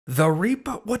The Reap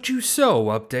What You Sow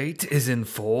update is in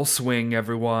full swing,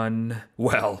 everyone.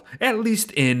 Well, at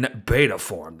least in beta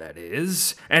form, that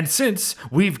is. And since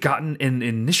we've gotten an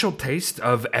initial taste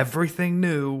of everything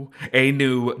new, a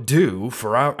new do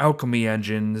for our alchemy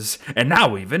engines, and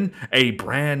now even a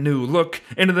brand new look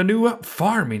into the new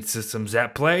farming systems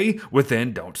at play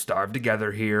within Don't Starve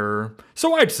Together here.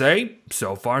 So I'd say,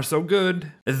 so far so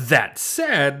good. That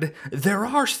said, there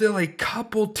are still a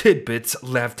couple tidbits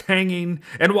left hanging,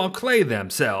 and while Clay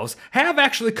themselves have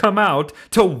actually come out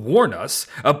to warn us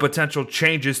of potential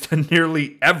changes to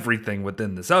nearly everything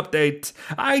within this update,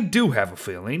 I do have a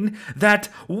feeling that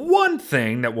one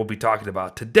thing that we'll be talking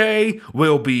about today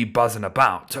will be buzzing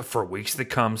about for weeks to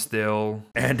come still.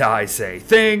 And I say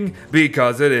thing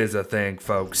because it is a thing,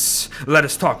 folks. Let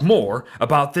us talk more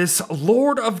about this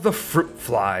Lord of the Fruit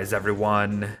Flies,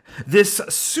 everyone. This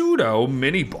pseudo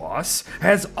mini-boss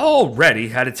has already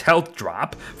had its health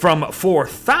drop from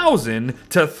 4,000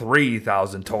 to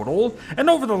 3,000 total, and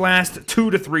over the last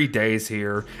 2 to 3 days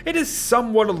here, it has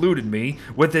somewhat eluded me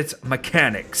with its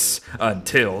mechanics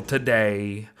until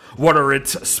today. What are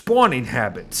its spawning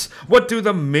habits? What do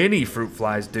the mini fruit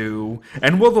flies do?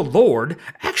 And will the Lord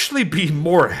actually be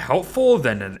more helpful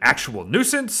than an actual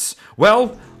nuisance?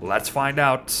 Well, let's find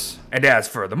out. And as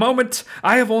for the moment,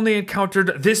 I have only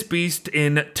encountered this beast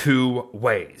in 2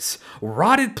 ways.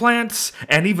 Rotted plants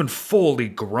and even fully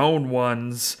grown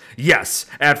ones. Yes,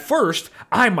 at first,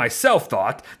 I myself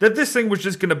thought that this thing was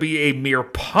just going to be a mere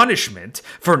punishment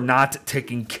for not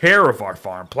taking care of our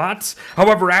farm plots.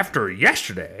 However, after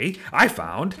yesterday, I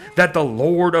found that the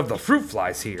Lord of the Fruit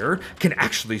Flies here can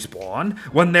actually spawn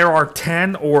when there are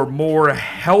 10 or more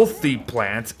healthy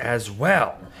plants as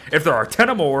well. If there are 10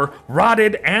 or more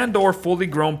rotted and or fully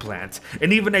grown plants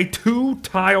in even a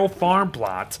 2-tile farm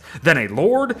plot, then a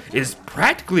Lord is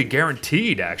practically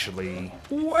guaranteed, actually.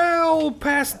 Well,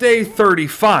 past day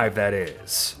 35, that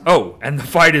is. Oh, and the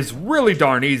fight is really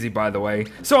darn easy, by the way,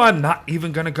 so I'm not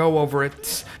even gonna go over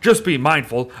it. Just be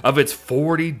mindful of its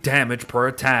 40 damage per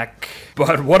attack.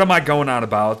 But what am I going on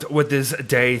about with this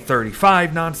day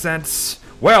 35 nonsense?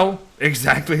 Well,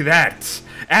 exactly that.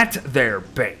 At their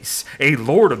base, a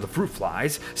Lord of the Fruit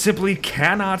Flies simply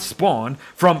cannot spawn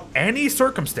from any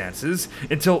circumstances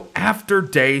until after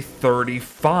day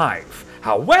 35.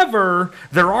 However,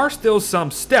 there are still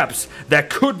some steps that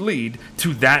could lead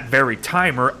to that very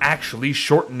timer actually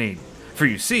shortening. For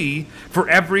you see, for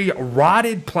every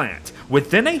rotted plant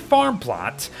within a farm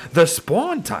plot, the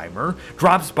spawn timer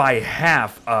drops by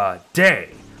half a day.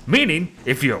 Meaning,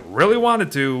 if you really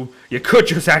wanted to, you could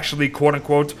just actually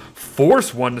quote-unquote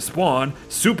force one to spawn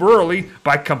super early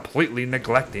by completely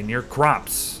neglecting your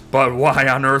crops. But why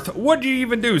on earth would you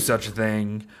even do such a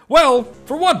thing? Well,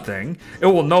 for one thing, it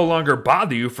will no longer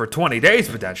bother you for 20 days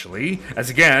potentially, as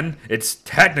again, it's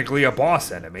technically a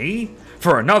boss enemy.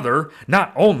 For another,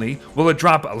 not only will it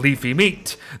drop leafy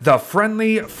meat, the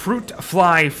friendly fruit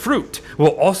fly fruit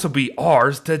will also be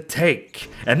ours to take.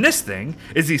 And this thing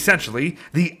is essentially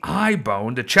the eye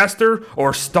bone to Chester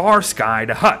or star sky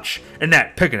to Hutch, and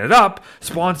that picking it up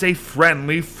spawns a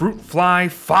friendly fruit fly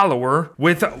follower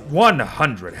with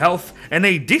 100 health and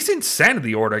a decent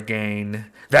sanity aura gain.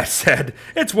 That said,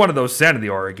 it's one of those sanity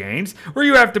aura gains where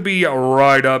you have to be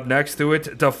right up next to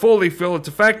it to fully feel its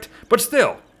effect, but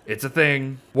still, it's a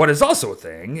thing. What is also a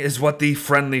thing is what the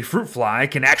friendly fruit fly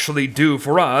can actually do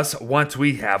for us once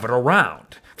we have it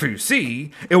around. For you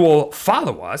see, it will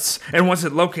follow us, and once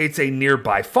it locates a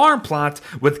nearby farm plot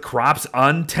with crops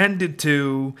untended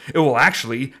to, it will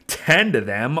actually tend to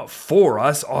them for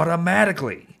us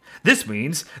automatically. This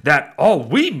means that all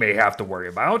we may have to worry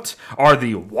about are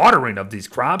the watering of these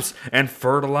crops and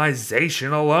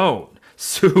fertilization alone.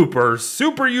 Super,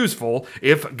 super useful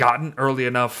if gotten early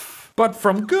enough. But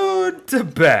from good to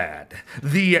bad,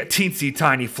 the teensy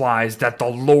tiny flies that the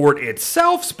Lord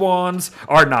itself spawns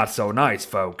are not so nice,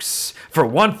 folks. For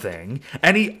one thing,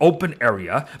 any open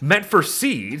area meant for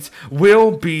seeds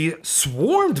will be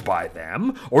swarmed by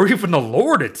them, or even the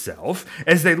Lord itself,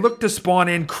 as they look to spawn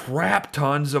in crap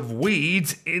tons of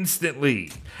weeds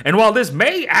instantly. And while this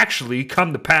may actually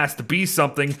come to pass to be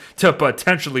something to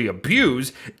potentially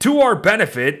abuse to our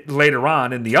benefit later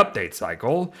on in the update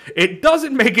cycle, it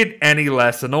doesn't make it any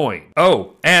less annoying.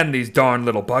 Oh, and these darn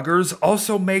little buggers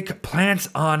also make plants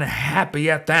unhappy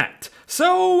at that.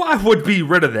 So I would be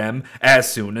rid of them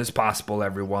as soon as possible,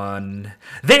 everyone.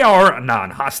 They are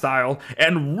non-hostile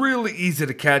and really easy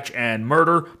to catch and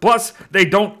murder, plus they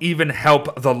don't even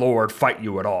help the Lord fight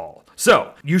you at all.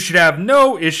 So, you should have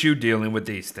no issue dealing with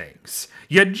these things.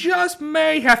 You just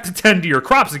may have to tend to your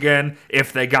crops again,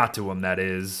 if they got to them, that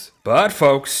is. But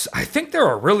folks, I think there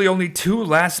are really only 2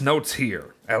 last notes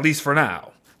here. at least for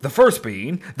now. The first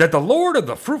being that the Lord of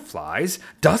the Fruit Flies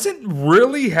doesn't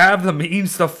really have the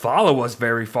means to follow us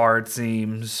very far, it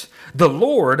seems. The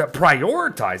Lord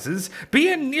prioritizes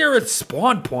being near its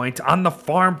spawn point on the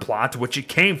farm plot which it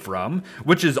came from,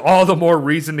 which is all the more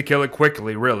reason to kill it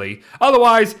quickly, really.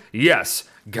 Otherwise, yes,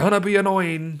 gonna be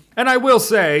annoying. And I will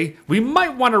say, we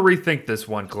might want to rethink this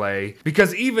one, Clay,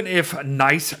 because even if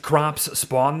nice crops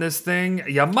spawn this thing,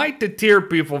 you might deter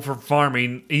people from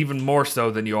farming even more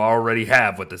so than you already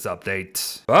have with this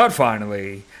update. But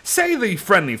finally, say the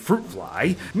friendly fruit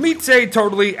fly meets a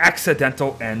totally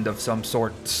accidental end of some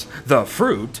sort. The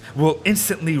fruit will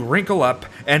instantly wrinkle up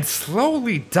and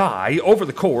slowly die over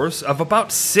the course of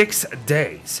about 6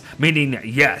 days, meaning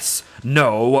yes,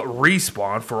 no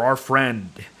respawn for our friend.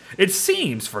 It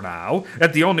seems, for now,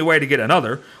 that the only way to get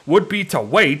another would be to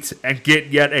wait and get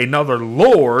yet another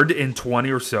Lord in 20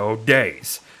 or so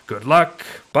days. Good luck.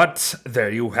 But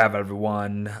there you have it,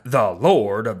 everyone. The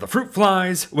Lord of the Fruit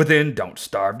Flies within Don't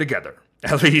Starve Together.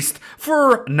 At least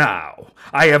for now.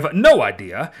 I have no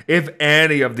idea if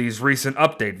any of these recent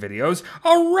update videos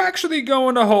are actually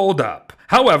going to hold up.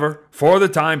 However, for the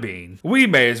time being, we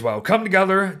may as well come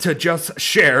together to just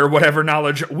share whatever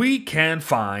knowledge we can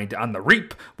find on the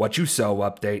Reap What You Sow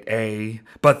update, eh?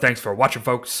 But thanks for watching,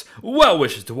 folks. Well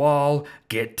wishes to all.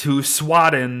 Get to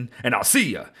swatting, and I'll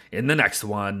see ya in the next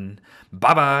one.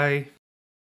 Bye-bye.